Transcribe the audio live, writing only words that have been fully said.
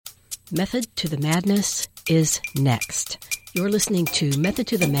Method to the Madness is next. You're listening to Method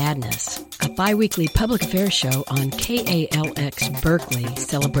to the Madness, a bi-weekly public affairs show on KALX Berkeley,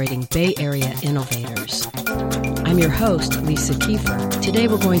 celebrating Bay Area innovators. I'm your host, Lisa Kiefer. Today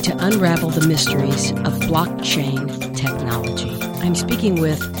we're going to unravel the mysteries of blockchain technology. I'm speaking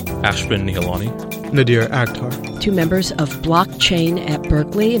with Ashvin, Nihalani. Nadir, Akhtar. Two members of Blockchain at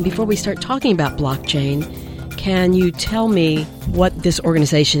Berkeley. And before we start talking about blockchain, can you tell me what this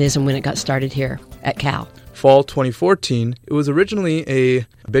organization is and when it got started here at Cal? Fall 2014, it was originally a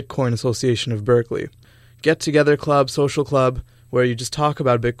Bitcoin Association of Berkeley. Get-together club, social club, where you just talk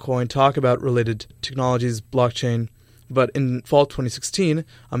about Bitcoin, talk about related technologies, blockchain. But in fall 2016,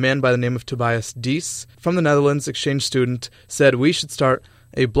 a man by the name of Tobias Dies, from the Netherlands, exchange student, said we should start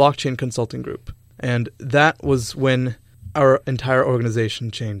a blockchain consulting group. And that was when our entire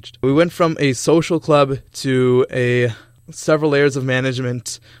organization changed. We went from a social club to a several layers of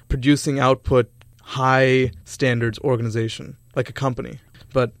management, producing output, high standards organization, like a company.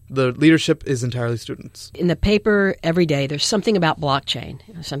 But the leadership is entirely students. In the paper every day, there's something about blockchain,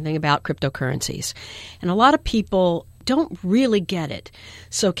 something about cryptocurrencies. And a lot of people don't really get it.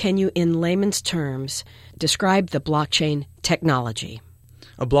 So can you, in layman's terms, describe the blockchain technology?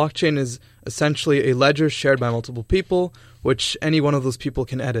 A blockchain is essentially a ledger shared by multiple people, which any one of those people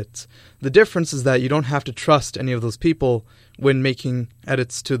can edit. The difference is that you don't have to trust any of those people when making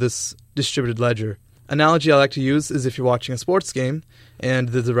edits to this distributed ledger. Analogy I like to use is if you're watching a sports game and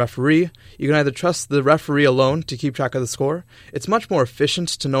there's a referee, you can either trust the referee alone to keep track of the score. It's much more efficient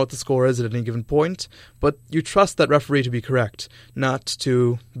to know what the score is at any given point, but you trust that referee to be correct, not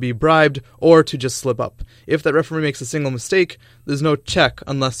to be bribed or to just slip up. If that referee makes a single mistake, there's no check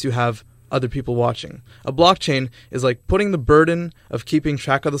unless you have other people watching. A blockchain is like putting the burden of keeping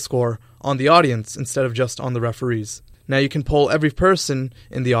track of the score on the audience instead of just on the referees. Now you can poll every person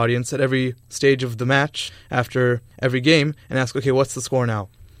in the audience at every stage of the match after every game and ask, okay, what's the score now?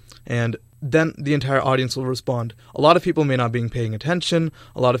 And then the entire audience will respond. A lot of people may not be paying attention,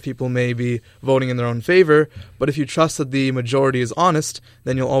 a lot of people may be voting in their own favor, but if you trust that the majority is honest,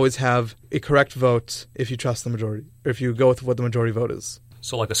 then you'll always have a correct vote if you trust the majority, or if you go with what the majority vote is.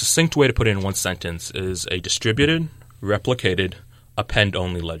 So like a succinct way to put it in one sentence is a distributed, replicated,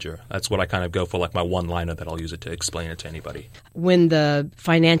 append-only ledger. That's what I kind of go for, like my one-liner that I'll use it to explain it to anybody. When the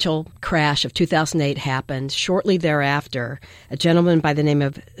financial crash of 2008 happened, shortly thereafter, a gentleman by the name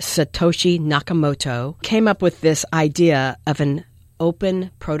of Satoshi Nakamoto came up with this idea of an open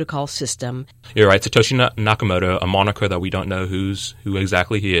protocol system. You're right. Satoshi Nakamoto, a moniker that we don't know who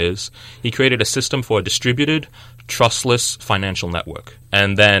exactly he is, he created a system for a distributed, trustless financial network.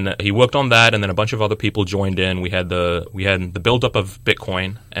 And then he worked on that, and then a bunch of other people joined in. We had the buildup of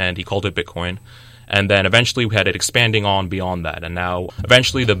Bitcoin, and he called it Bitcoin. And then eventually we had it expanding on beyond that. And now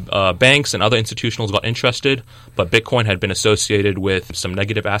eventually the banks and other institutionals got interested, but Bitcoin had been associated with some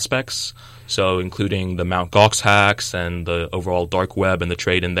negative aspects, so including the Mt. Gox hacks and the overall dark web and the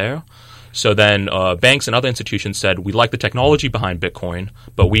trade in there. So then banks and other institutions said, we like the technology behind Bitcoin,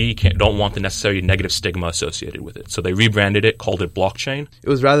 but we don't want the necessary negative stigma associated with it. So they rebranded it, called it blockchain. It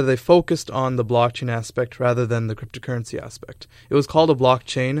was rather they focused on the blockchain aspect rather than the cryptocurrency aspect. It was called a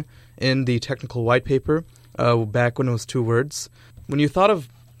blockchain in the technical white paper back when it was 2 words. When you thought of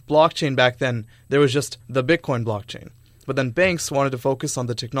blockchain back then, there was just the Bitcoin blockchain. But then banks wanted to focus on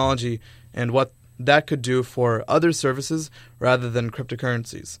the technology and what that could do for other services rather than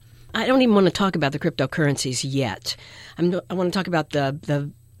cryptocurrencies. I don't even want to talk about the cryptocurrencies yet. I want to talk about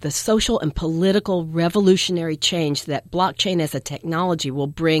the social and political revolutionary change that blockchain as a technology will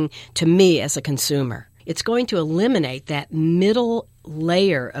bring to me as a consumer. It's going to eliminate that middle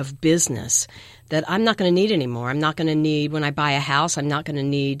layer of business that I'm not going to need anymore. I'm not going to need, when I buy a house, I'm not going to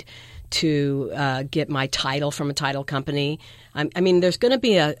need to get my title from a title company. I mean, there's going to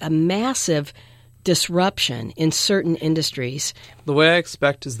be a massive disruption in certain industries. The way I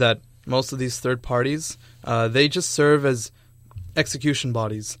expect is that most of these third parties, they just serve as execution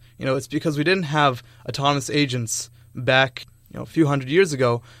bodies. It's because we didn't have autonomous agents back a few hundred years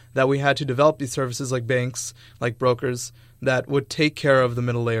ago that we had to develop these services like banks, like brokers, that would take care of the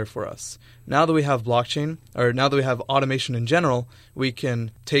middle layer for us. Now that we have blockchain, or now that we have automation in general, we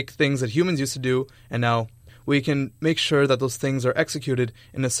can take things that humans used to do, and now we can make sure that those things are executed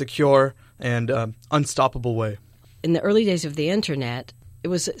in a secure and unstoppable way. In the early days of the Internet, it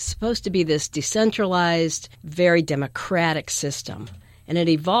was supposed to be this decentralized, very democratic system, and it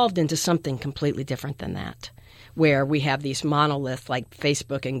evolved into something completely different than that, where we have these monoliths like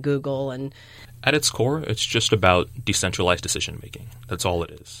Facebook and Google. And at its core, it's just about decentralized decision-making. That's all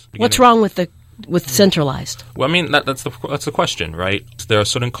it is. What's wrong with the with centralized? Well, I mean, that's the question, right? There are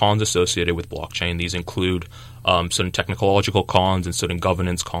certain cons associated with blockchain. These include certain technological cons and certain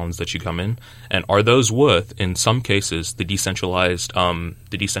governance cons that you come in. And are those worth, in some cases, the decentralized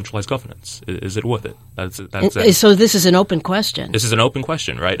governance? Is it worth it? That's it. So this is an open question. This is an open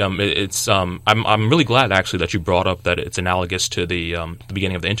question, right? I'm really glad actually that you brought up that it's analogous to the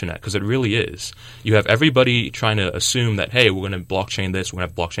beginning of the internet, because it really is. You have everybody trying to assume that, hey, we're going to blockchain this, we're going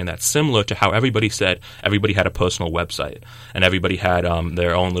to have blockchain that, similar to how everybody said everybody had a personal website and everybody had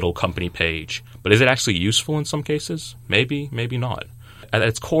their own little company page. But is it actually useful in some cases? Maybe, maybe not. At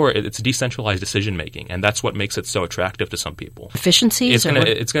its core, it's decentralized decision making, and that's what makes it so attractive to some people. Efficiencies?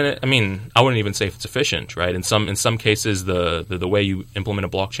 It's gonna. I mean, I wouldn't even say if it's efficient, right? In some cases, the way you implement a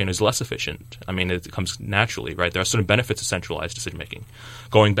blockchain is less efficient. I mean, it comes naturally, right? There are certain benefits to centralized decision making.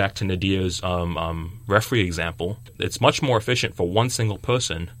 Going back to Nadir's referee example, it's much more efficient for one single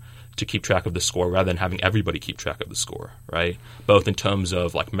person to keep track of the score rather than having everybody keep track of the score, right? Both in terms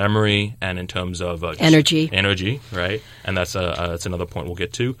of like memory and in terms of energy, right? And that's another point we'll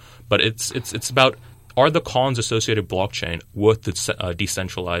get to. But it's about, are the cons associated with blockchain worth the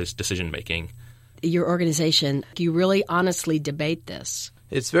decentralized decision making? Your organization, do you really honestly debate this?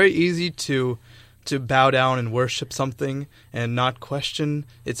 It's very easy to bow down and worship something and not question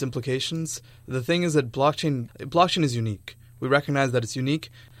its implications. The thing is that blockchain is unique. We recognize that it's unique.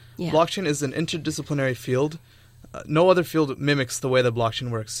 Yeah. Blockchain is an interdisciplinary field. No other field mimics the way that blockchain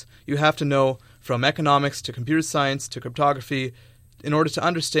works. You have to know from economics to computer science to cryptography in order to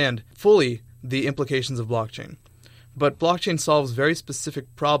understand fully the implications of blockchain. But blockchain solves very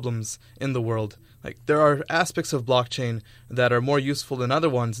specific problems in the world. Like, there are aspects of blockchain that are more useful than other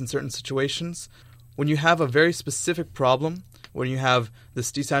ones in certain situations. When you have a very specific problem, when you have this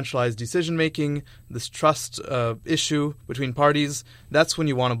decentralized decision-making, this trust issue between parties, that's when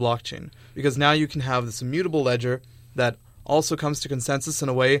you want a blockchain. Because now you can have this immutable ledger that also comes to consensus in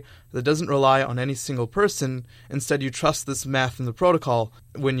a way that doesn't rely on any single person. Instead, you trust this math in the protocol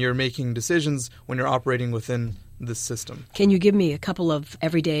when you're making decisions, when you're operating within this system. Can you give me a couple of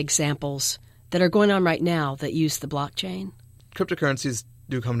everyday examples that are going on right now that use the blockchain? Cryptocurrencies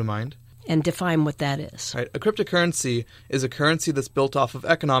do come to mind. And define what that is. Right. A cryptocurrency is a currency that's built off of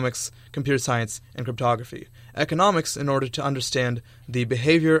economics, computer science, and cryptography. Economics, in order to understand the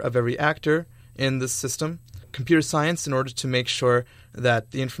behavior of every actor in this system. Computer science, in order to make sure that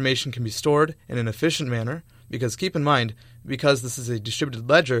the information can be stored in an efficient manner. Because keep in mind, because this is a distributed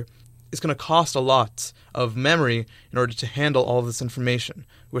ledger, it's going to cost a lot of memory in order to handle all of this information.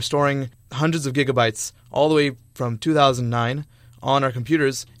 We're storing hundreds of gigabytes all the way from 2009 on our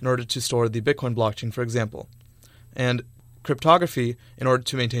computers in order to store the Bitcoin blockchain, for example. And cryptography in order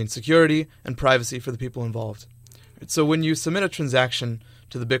to maintain security and privacy for the people involved. So when you submit a transaction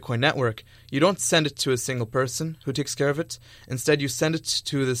to the Bitcoin network, you don't send it to a single person who takes care of it. Instead, you send it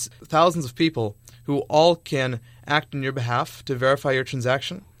to this thousands of people who all can act on your behalf to verify your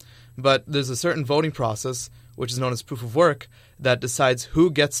transaction. But there's a certain voting process, which is known as proof of work, that decides who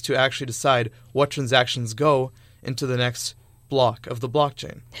gets to actually decide what transactions go into the next block of the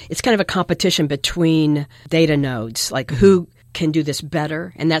blockchain. It's kind of a competition between data nodes, like who can do this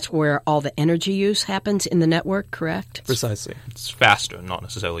better, and that's where all the energy use happens in the network, correct? Precisely. It's faster, not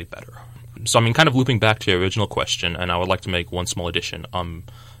necessarily better. So, I mean, kind of looping back to your original question, and I would like to make one small addition.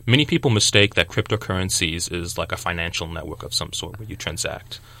 Many people mistake that cryptocurrencies is like a financial network of some sort where you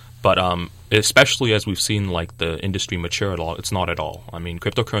transact. But especially as we've seen like the industry mature at all, it's not at all. I mean,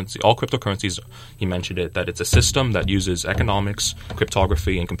 all cryptocurrencies, he mentioned it, that it's a system that uses economics,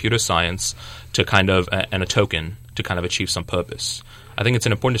 cryptography, and computer science to kind of, and a token to kind of achieve some purpose. I think it's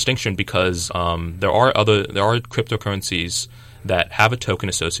an important distinction because there are cryptocurrencies that have a token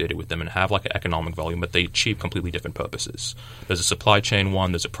associated with them and have like an economic value, but they achieve completely different purposes. There's a supply chain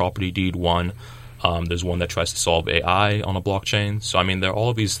one, there's a property deed one. There's one that tries to solve AI on a blockchain. So, I mean, there are all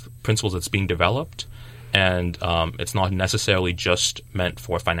of these principles that's being developed, and it's not necessarily just meant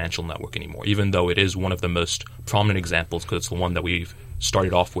for a financial network anymore, even though it is one of the most prominent examples because it's the one that we've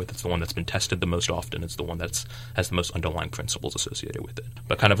started off with. It's the one that's been tested the most often. It's the one that has the most underlying principles associated with it.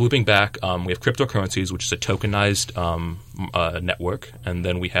 But kind of looping back, we have cryptocurrencies, which is a tokenized network, and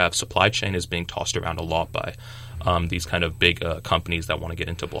then we have supply chain is being tossed around a lot by these kind of big companies that want to get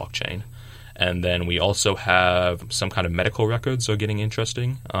into blockchain. And then we also have some kind of medical records are getting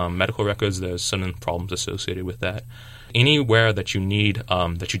interesting. Medical records, there's some problems associated with that. Anywhere that you need,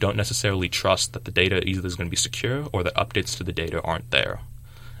 that you don't necessarily trust that the data either is going to be secure or that updates to the data aren't there.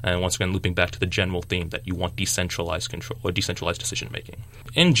 And once again, looping back to the general theme that you want decentralized control or decentralized decision making.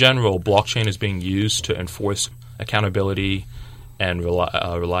 In general, blockchain is being used to enforce accountability and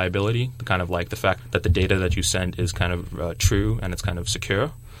reliability, kind of like the fact that the data that you send is kind of true and it's kind of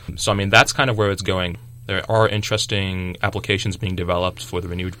secure. So, I mean, that's kind of where it's going. There are interesting applications being developed for the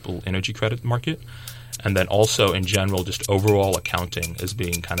renewable energy credit market. And then also, in general, just overall accounting is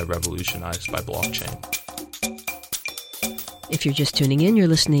being kind of revolutionized by blockchain. If you're just tuning in, you're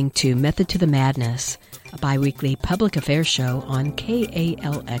listening to Method to the Madness, a bi-weekly public affairs show on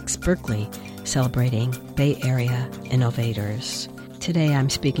KALX Berkeley, celebrating Bay Area innovators. Today I'm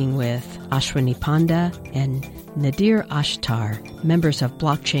speaking with Ashvin Panda and Nadir Akhtar, members of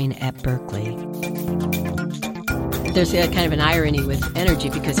Blockchain at Berkeley. There's a kind of an irony with energy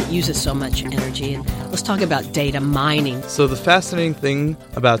because it uses so much energy. And let's talk about data mining. So the fascinating thing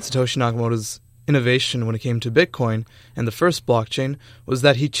about Satoshi Nakamoto's innovation when it came to Bitcoin and the first blockchain was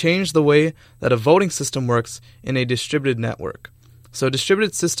that he changed the way that a voting system works in a distributed network. So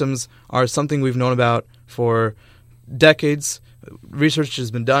distributed systems are something we've known about for decades. Research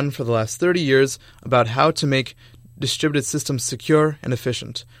has been done for the last 30 years about how to make distributed systems secure and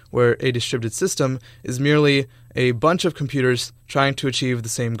efficient, where a distributed system is merely a bunch of computers trying to achieve the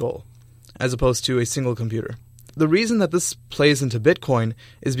same goal, as opposed to a single computer. The reason that this plays into Bitcoin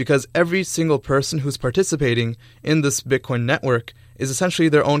is because every single person who's participating in this Bitcoin network is essentially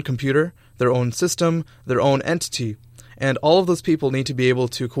their own computer, their own system, their own entity. And all of those people need to be able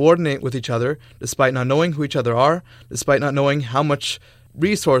to coordinate with each other despite not knowing who each other are, despite not knowing how much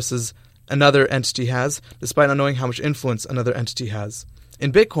resources another entity has, despite not knowing how much influence another entity has.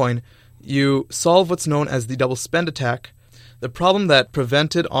 In Bitcoin, you solve what's known as the double spend attack. The problem that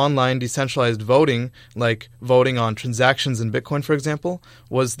prevented online decentralized voting, like voting on transactions in Bitcoin, for example,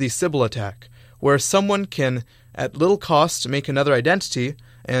 was the Sybil attack, where someone can, at little cost, make another identity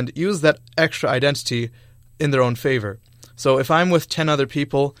and use that extra identity in their own favor. So if I'm with 10 other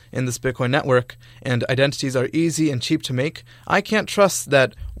people in this Bitcoin network and identities are easy and cheap to make, I can't trust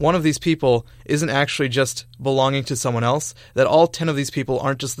that one of these people isn't actually just belonging to someone else, that all 10 of these people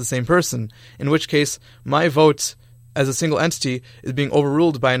aren't just the same person, in which case my vote as a single entity is being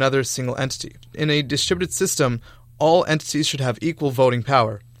overruled by another single entity. In a distributed system, all entities should have equal voting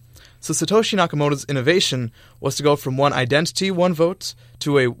power. So Satoshi Nakamoto's innovation was to go from one identity, one vote,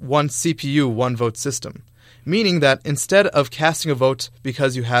 to a one CPU, one vote system. Meaning that instead of casting a vote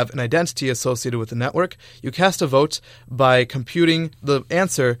because you have an identity associated with the network, you cast a vote by computing the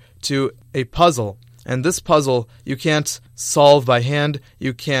answer to a puzzle. And this puzzle you can't solve by hand,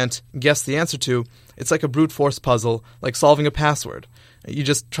 you can't guess the answer to. It's like a brute force puzzle, like solving a password. You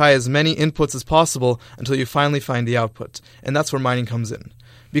just try as many inputs as possible until you finally find the output. And that's where mining comes in.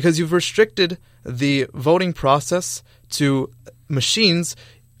 Because you've restricted the voting process to machines,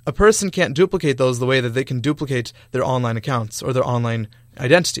 a person can't duplicate those the way that they can duplicate their online accounts or their online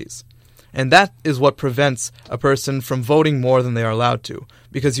identities. And that is what prevents a person from voting more than they are allowed to,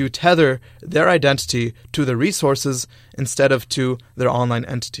 because you tether their identity to the resources instead of to their online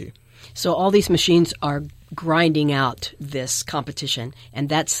entity. So all these machines are grinding out this competition, and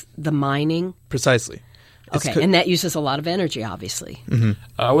that's the mining? Precisely. Okay, and that uses a lot of energy, obviously. Mm-hmm.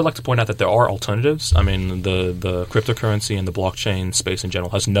 I would like to point out that there are alternatives. I mean, the cryptocurrency and the blockchain space in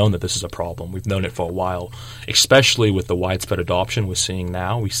general has known that this is a problem. We've known it for a while, especially with the widespread adoption we're seeing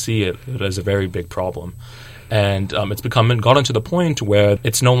now. We see it as a very big problem. And it's gotten to the point where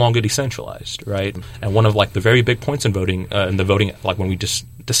it's no longer decentralized, right? And one of like the very big points in voting, like when we just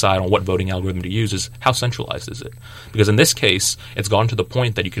decide on what voting algorithm to use, is how centralized is it? Because in this case, it's gotten to the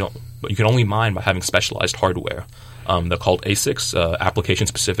point that you can only mine by having specialized hardware. They're called ASICs,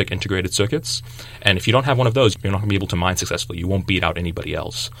 application-specific integrated circuits. And if you don't have one of those, you're not going to be able to mine successfully. You won't beat out anybody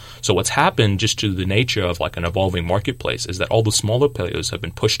else. So what's happened, just to the nature of like an evolving marketplace, is that all the smaller players have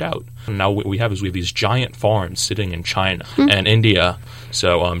been pushed out. And now what we have these giant farms sitting in China and India.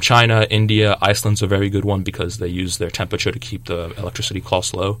 So China, India, Iceland's a very good one because they use their temperature to keep the electricity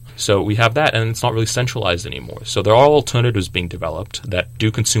costs low. So we have that, and it's not really centralized anymore. So there are alternatives being developed that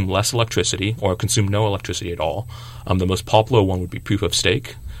do consume less electricity or consume no electricity at all. The most popular one would be proof of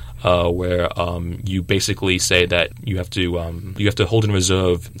stake, where you basically say that you have to hold in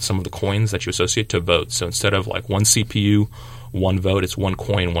reserve some of the coins that you associate to vote. So instead of like one CPU, one vote, it's one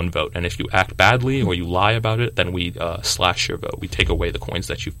coin, one vote. And if you act badly or you lie about it, then we slash your vote. We take away the coins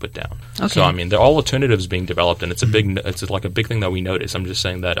that you've put down. Okay. So I mean, there are all alternatives being developed, and it's like a big thing that we notice. I'm just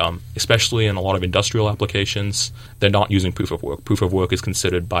saying that, especially in a lot of industrial applications, they're not using proof of work. Proof of work is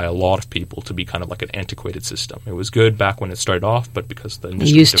considered by a lot of people to be kind of like an antiquated system. It was good back when it started off, but because the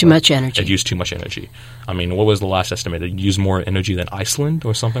industry used too much energy. It used too much energy. I mean, what was the last estimate? It used more energy than Iceland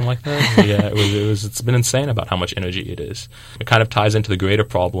or something like that. Yeah, it's been insane about how much energy it is. it kind of ties into the greater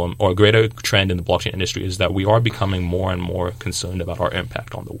problem or greater trend in the blockchain industry is that we are becoming more and more concerned about our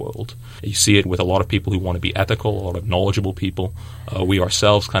impact on the world. You see it with a lot of people who want to be ethical, a lot of knowledgeable people. We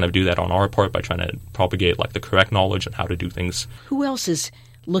ourselves kind of do that on our part by trying to propagate like the correct knowledge and how to do things. Who else is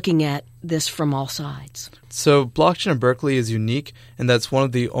looking at this from all sides? So blockchain at Berkeley is unique in that it's one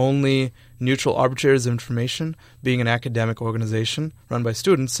of the only neutral arbitrators of information, being an academic organization run by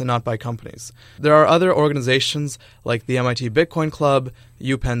students and not by companies. There are other organizations like the MIT Bitcoin Club,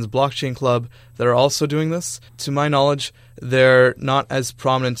 UPenn's Blockchain Club that are also doing this. To my knowledge, they're not as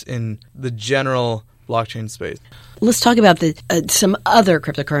prominent in the general blockchain space. Let's talk about some other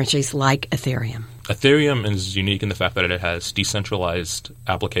cryptocurrencies like Ethereum. Ethereum is unique in the fact that it has decentralized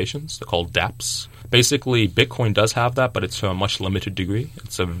applications. They're called dApps. Basically, Bitcoin does have that, but it's to a much limited degree.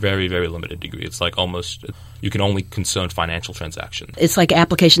 It's a very, very limited degree. It's like almost you can only concern financial transactions. It's like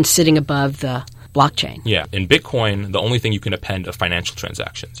applications sitting above the blockchain. Yeah. In Bitcoin, the only thing you can append are financial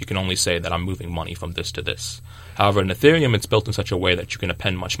transactions. You can only say that I'm moving money from this to this. However, in Ethereum, it's built in such a way that you can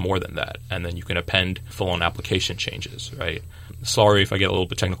append much more than that. And then you can append full-on application changes, right? Sorry if I get a little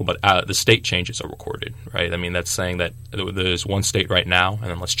bit technical, but the state changes are recorded, right? I mean, that's saying that there's one state right now, and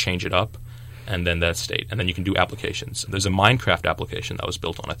then let's change it up, and then that state. And then you can do applications. There's a Minecraft application that was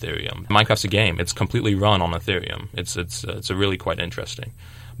built on Ethereum. Minecraft's a game. It's completely run on Ethereum. It's a really quite interesting.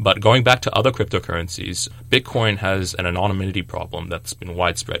 But going back to other cryptocurrencies, Bitcoin has an anonymity problem that's been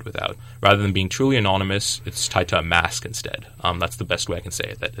widespread without. Rather than being truly anonymous, it's tied to a mask instead. That's the best way I can say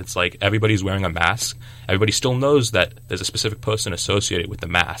it. That it's like everybody's wearing a mask. Everybody still knows that there's a specific person associated with the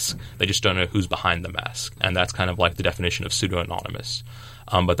mask. They just don't know who's behind the mask. And that's kind of like the definition of pseudo-anonymous.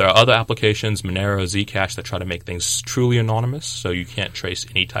 But there are other applications, Monero, Zcash, that try to make things truly anonymous, so you can't trace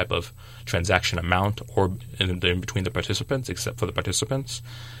any type of transaction amount or in between the participants, except for the participants.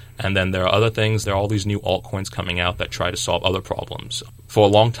 And then there are other things. There are all these new altcoins coming out that try to solve other problems. For a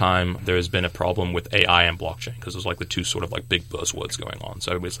long time, there has been a problem with AI and blockchain because there's like the two sort of like big buzzwords going on.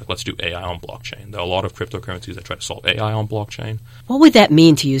 So everybody's like, let's do AI on blockchain. There are a lot of cryptocurrencies that try to solve AI on blockchain. What would that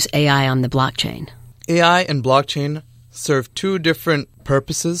mean to use AI on the blockchain? AI and blockchain serve two different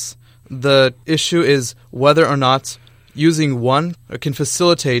purposes. The issue is whether or not using one can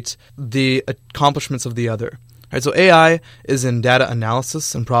facilitate the accomplishments of the other. Right, so AI is in data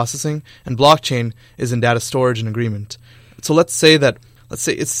analysis and processing, and blockchain is in data storage and agreement. So let's say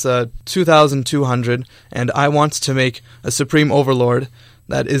it's 2,200, and I want to make a supreme overlord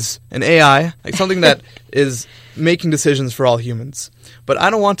that is an AI, like something that is making decisions for all humans. But I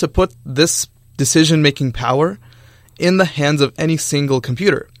don't want to put this decision-making power in the hands of any single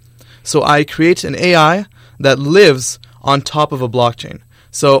computer. So I create an AI that lives on top of a blockchain.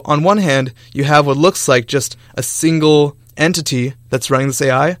 So on one hand, you have what looks like just a single entity that's running this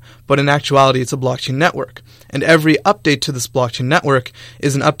AI, but in actuality, it's a blockchain network. And every update to this blockchain network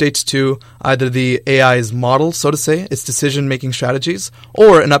is an update to either the AI's model, so to say, its decision-making strategies,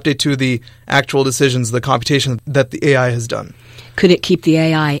 or an update to the actual decisions, the computation that the AI has done. Could it keep the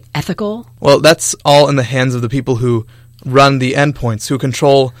AI ethical? Well, that's all in the hands of the people who run the endpoints, who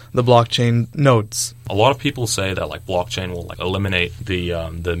control the blockchain nodes. A lot of people say that like blockchain will like eliminate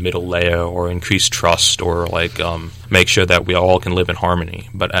the middle layer or increase trust or like make sure that we all can live in harmony.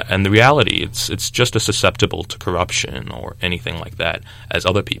 But and the reality, it's just as susceptible to corruption or anything like that as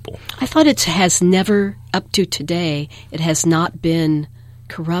other people. I thought it has never, up to today, it has not been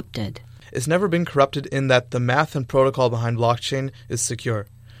corrupted. It's never been corrupted in that the math and protocol behind blockchain is secure.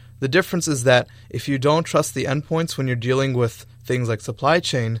 The difference is that if you don't trust the endpoints when you're dealing with things like supply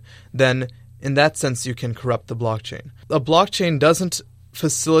chain, then in that sense you can corrupt the blockchain. A blockchain doesn't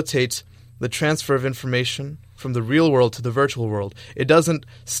facilitate the transfer of information from the real world to the virtual world. It doesn't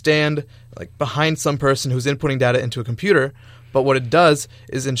stand like behind some person who's inputting data into a computer, but what it does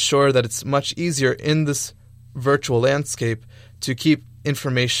is ensure that it's much easier in this virtual landscape to keep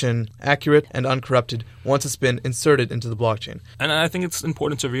information accurate and uncorrupted once it's been inserted into the blockchain. And I think it's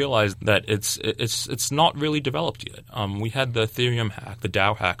important to realize that it's not really developed yet. We had the Ethereum hack, the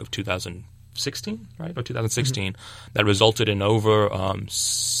DAO hack of 2016, right, or 2016, that resulted in over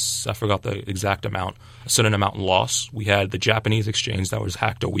I forgot the exact amount, a certain amount in loss. We had the Japanese exchange that was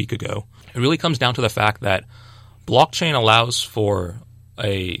hacked a week ago. It really comes down to the fact that blockchain allows for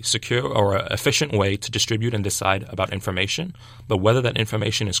a secure or efficient way to distribute and decide about information, but whether that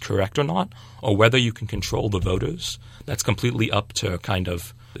information is correct or not, or whether you can control the voters, that's completely up to kind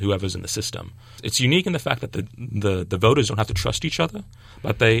of whoever's in the system. It's unique in the fact that the voters don't have to trust each other,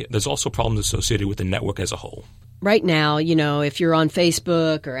 but there's also problems associated with the network as a whole. Right now, if you're on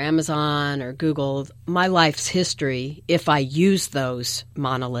Facebook or Amazon or Google, my life's history, if I use those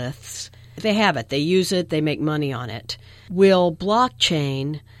monoliths, They have it. They use it. They make money on it. Will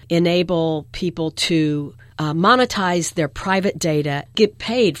blockchain enable people to monetize their private data, get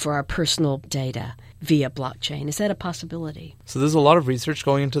paid for our personal data via blockchain? Is that a possibility? So there's a lot of research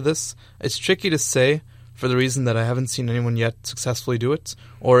going into this. It's tricky to say for the reason that I haven't seen anyone yet successfully do it,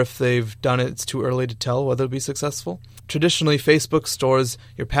 or if they've done it, it's too early to tell whether it'll be successful. Traditionally, Facebook stores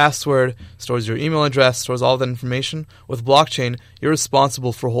your password, stores your email address, stores all that information. With blockchain, you're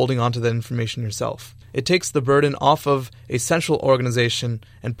responsible for holding onto that information yourself. It takes the burden off of a central organization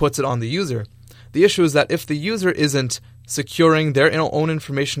and puts it on the user. The issue is that if the user isn't securing their own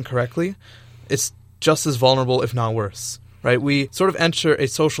information correctly, it's just as vulnerable, if not worse. Right? We sort of enter a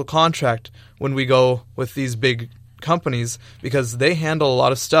social contract when we go with these big companies because they handle a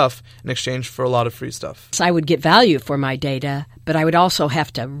lot of stuff in exchange for a lot of free stuff. So I would get value for my data, but I would also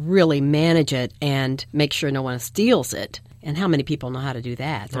have to really manage it and make sure no one steals it. And how many people know how to do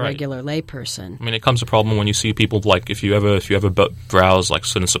that? The regular layperson. I mean, it comes a problem when you see people like if you ever browse like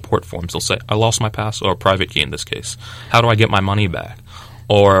certain support forums, they'll say, "I lost my password or private key in this case. How do I get my money back?"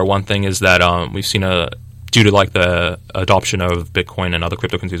 Or one thing is that we've seen due to like the adoption of Bitcoin and other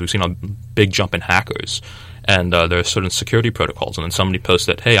cryptocurrencies, we've seen a big jump in hackers, and there are certain security protocols. And then somebody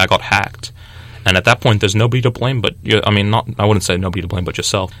posted, "Hey, I got hacked." And at that point, there's nobody to blame but you. I wouldn't say nobody to blame but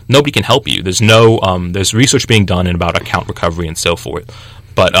yourself. Nobody can help you. There's there's research being done about account recovery and so forth.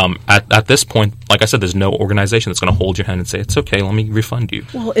 But at this point, like I said, there's no organization that's going to hold your hand and say, "It's okay, let me refund you."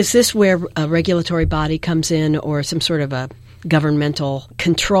 Well, is this where a regulatory body comes in or some sort of a governmental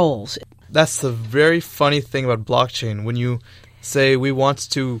controls? That's the very funny thing about blockchain. When you say we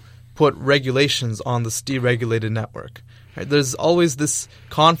want to put regulations on this deregulated network, right? There's always this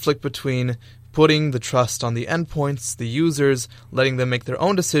conflict between putting the trust on the endpoints, the users, letting them make their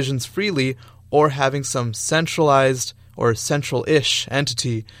own decisions freely, or having some centralized or central-ish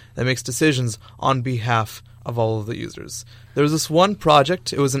entity that makes decisions on behalf of all of the users. There was this one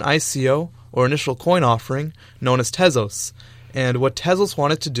project, it was an ICO, or initial coin offering, known as Tezos. And what Tezos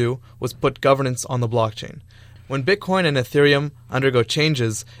wanted to do was put governance on the blockchain. When Bitcoin and Ethereum undergo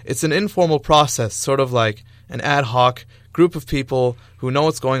changes, it's an informal process, sort of like an ad hoc group of people who know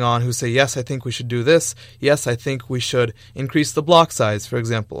what's going on, who say, yes, I think we should do this. Yes, I think we should increase the block size, for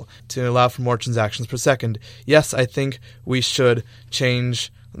example, to allow for more transactions per second. Yes, I think we should change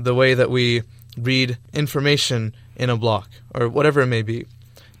the way that we read information in a block, or whatever it may be.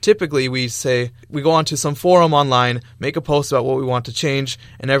 Typically, we go onto some forum online, make a post about what we want to change,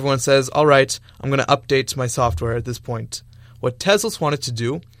 and everyone says, all right, I'm going to update my software at this point. What Tezos wanted to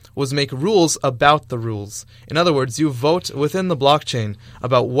do was make rules about the rules. In other words, you vote within the blockchain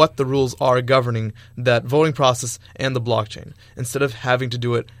about what the rules are governing that voting process and the blockchain, instead of having to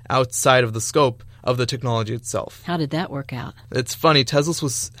do it outside of the scope of the technology itself. How did that work out? It's funny,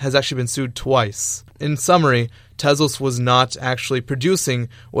 Tezos has actually been sued twice. In summary, Tezos was not actually producing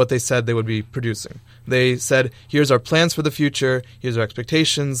what they said they would be producing. They said, here's our plans for the future, here's our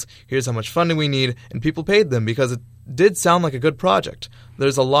expectations, here's how much funding we need, and people paid them because it did sound like a good project.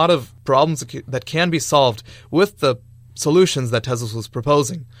 There's a lot of problems that can be solved with the solutions that Tezos was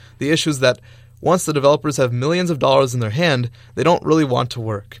proposing. The issue is that once the developers have millions of dollars in their hand, they don't really want to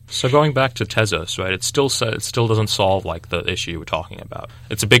work. So going back to Tezos, right? It still doesn't solve like the issue we're talking about.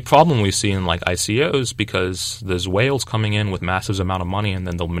 It's a big problem we see in like ICOs because there's whales coming in with massive amount of money and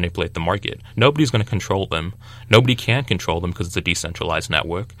then they'll manipulate the market. Nobody's going to control them. Nobody can control them because it's a decentralized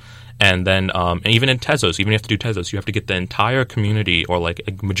network. And then and even in Tezos, even if you have to do Tezos, you have to get the entire community or like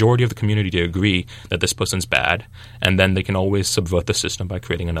a majority of the community to agree that this person's bad. And then they can always subvert the system by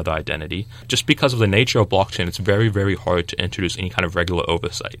creating another identity. Just because of the nature of blockchain, it's very, very hard to introduce any kind of regular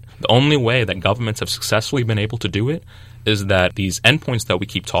oversight. The only way that governments have successfully been able to do it is that these endpoints that we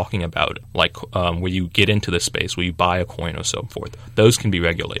keep talking about, like where you get into this space, where you buy a coin or so forth, those can be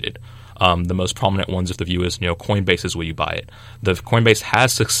regulated. The most prominent ones, if the view is, Coinbase is where you buy it. The Coinbase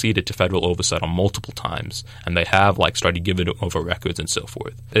has succeeded to federal oversight on multiple times, and they have started giving it over records and so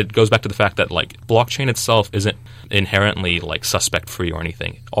forth. It goes back to the fact that blockchain itself isn't inherently suspect free or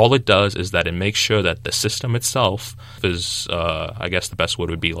anything. All it does is that it makes sure that the system itself is, I guess the best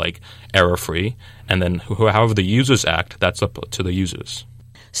word would be error free, and then however the users act, that's up to the users.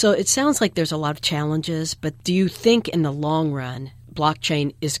 So it sounds like there's a lot of challenges, but do you think in the long run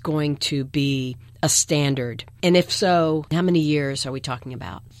blockchain is going to be a standard? And if so, how many years are we talking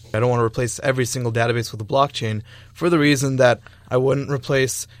about? I don't want to replace every single database with a blockchain for the reason that I wouldn't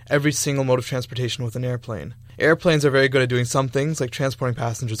replace every single mode of transportation with an airplane. Airplanes are very good at doing some things like transporting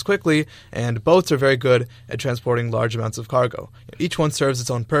passengers quickly, and boats are very good at transporting large amounts of cargo. Each one serves its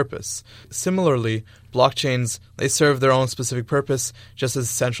own purpose. Similarly, blockchains, they serve their own specific purpose, just as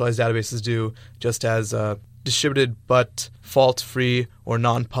centralized databases do, just as distributed but fault-free or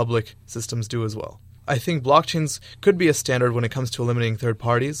non-public systems do as well. I think blockchains could be a standard when it comes to eliminating third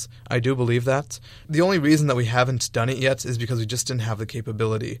parties. I do believe that. The only reason that we haven't done it yet is because we just didn't have the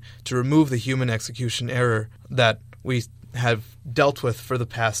capability to remove the human execution error that we have dealt with for the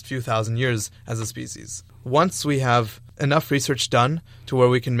past few thousand years as a species. Once we have enough research done to where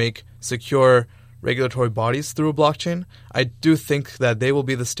we can make secure regulatory bodies through a blockchain, I do think that they will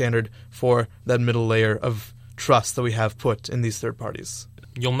be the standard for that middle layer of trust that we have put in these third parties.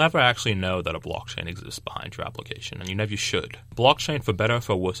 You'll never actually know that a blockchain exists behind your application, and you never should. Blockchain, for better or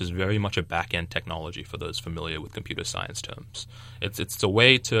for worse, is very much a back-end technology for those familiar with computer science terms. It's a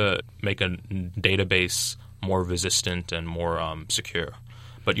way to make a database more resistant and more secure.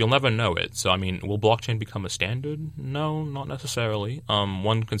 But you'll never know it. So, will blockchain become a standard? No, not necessarily.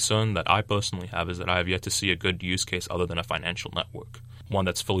 One concern that I personally have is that I have yet to see a good use case other than a financial network, one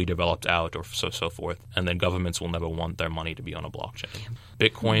that's fully developed out or so forth, and then governments will never want their money to be on a blockchain.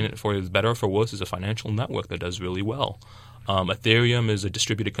 Bitcoin, for better or for worse, is a financial network that does really well. Ethereum is a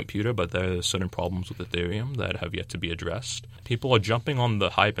distributed computer, but there are certain problems with Ethereum that have yet to be addressed. People are jumping on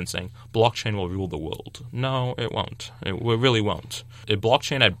the hype and saying blockchain will rule the world. No, it won't. It really won't. A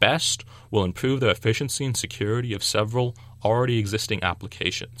blockchain at best will improve the efficiency and security of several already existing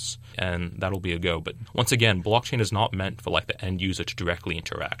applications, and that'll be a go. But once again, blockchain is not meant for the end user to directly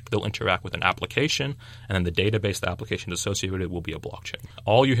interact. They'll interact with an application, and then the database the application is associated with will be a blockchain.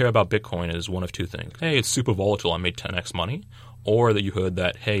 All you hear about Bitcoin is one of two things. Hey, it's super volatile, I made 10x money. Or that you heard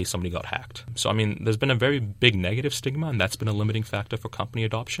that, hey, somebody got hacked. So, there's been a very big negative stigma, and that's been a limiting factor for company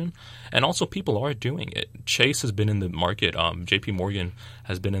adoption. And also, people are doing it. Chase has been in the market. JP Morgan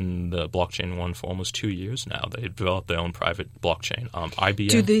has been in the blockchain one for almost 2 years now. They've developed their own private blockchain. IBM.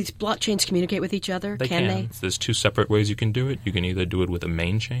 Do these blockchains communicate with each other? Can they? There's two separate ways you can do it. You can either do it with a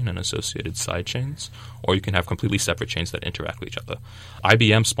main chain and associated side chains, or you can have completely separate chains that interact with each other.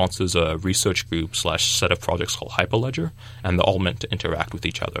 IBM sponsors a research group / set of projects called Hyperledger, and they're all meant to interact with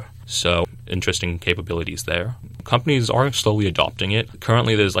each other. So interesting capabilities there. Companies are slowly adopting it.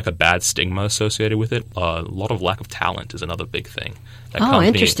 Currently, there's a bad stigma associated with it. A lot of lack of talent is another big thing.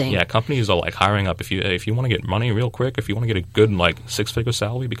 Interesting. Yeah, companies are hiring up. If you want to get money real quick, if you want to get a good 6-figure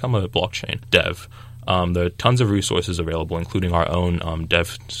salary, become a blockchain dev. There are tons of resources available, including our own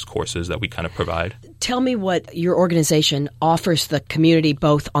dev courses that we kind of provide. Tell me what your organization offers the community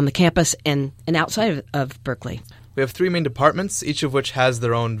both on the campus and outside of Berkeley. We have 3 main departments, each of which has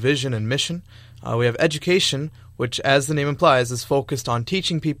their own vision and mission. We have education, which, as the name implies, is focused on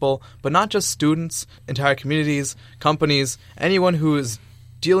teaching people, but not just students, entire communities, companies, anyone who is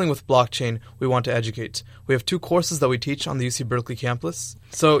dealing with blockchain, we want to educate. We have 2 courses that we teach on the UC Berkeley campus.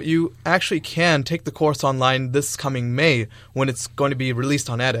 So you actually can take the course online this coming May when it's going to be released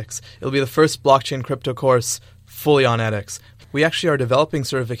on edX. It'll be the first blockchain crypto course fully on edX. We actually are developing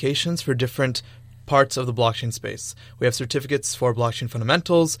certifications for different parts of the blockchain space. We have certificates for blockchain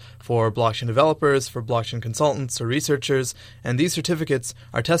fundamentals, for blockchain developers, for blockchain consultants or researchers, and these certificates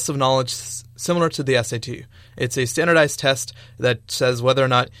are tests of knowledge similar to the SAT. It's a standardized test that says whether or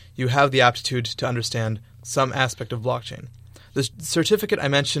not you have the aptitude to understand some aspect of blockchain. The certificate I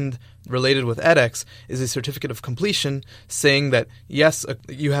mentioned related with edX is a certificate of completion saying that, yes,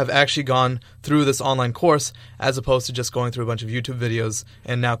 you have actually gone through this online course as opposed to just going through a bunch of YouTube videos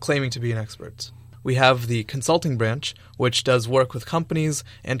and now claiming to be an expert. We have the consulting branch, which does work with companies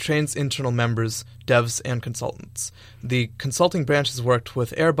and trains internal members, devs, and consultants. The consulting branch has worked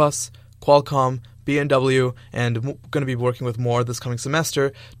with Airbus, Qualcomm, BMW, and going to be working with more this coming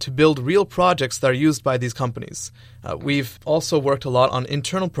semester to build real projects that are used by these companies. We've also worked a lot on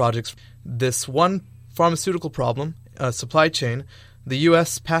internal projects. This one pharmaceutical problem, supply chain, the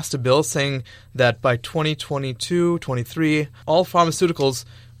U.S. passed a bill saying that by 2022-23, all pharmaceuticals,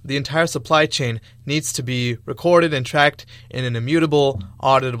 the entire supply chain, needs to be recorded and tracked in an immutable,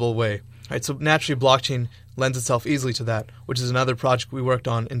 auditable way. Right, so naturally, blockchain lends itself easily to that, which is another project we worked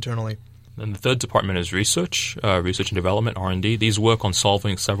on internally. And the third department is research and development, R&D. These work on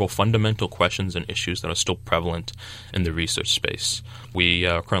solving several fundamental questions and issues that are still prevalent in the research space. We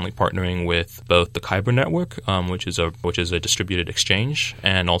are currently partnering with both the Kyber network, which is a distributed exchange,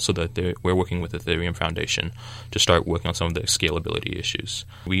 and also we're working with the Ethereum Foundation to start working on some of the scalability issues.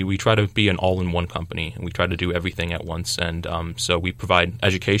 We try to be an all-in-one company, and we try to do everything at once. And so we provide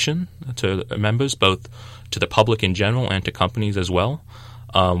education to members, both to the public in general and to companies as well.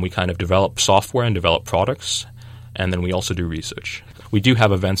 We kind of develop software and develop products, and then we also do research. We do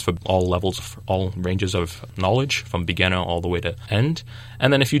have events for all levels, all ranges of knowledge, from beginner all the way to end.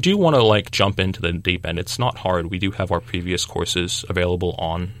 And then if you do want to jump into the deep end, it's not hard. We do have our previous courses available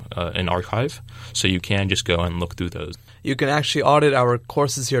on an archive, so you can just go and look through those. You can actually audit our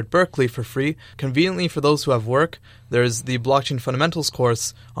courses here at Berkeley for free. Conveniently for those who have work, there's the Blockchain Fundamentals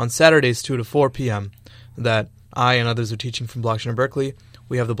course on Saturdays 2 to 4 p.m. that I and others are teaching from Blockchain at Berkeley.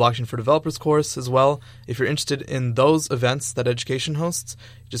 We have the Blockchain for Developers course as well. If you're interested in those events that education hosts,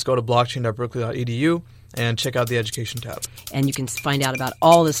 just go to blockchain.berkeley.edu and check out the education tab. And you can find out about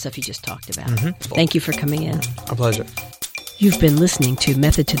all the stuff you just talked about. Thank you for coming in. Our pleasure. You've been listening to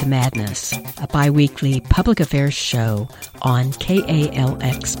Method to the Madness, a bi-weekly public affairs show on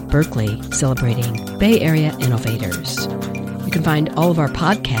KALX Berkeley, celebrating Bay Area innovators. You can find all of our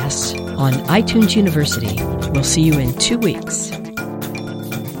podcasts on iTunes University. We'll see you in 2 weeks.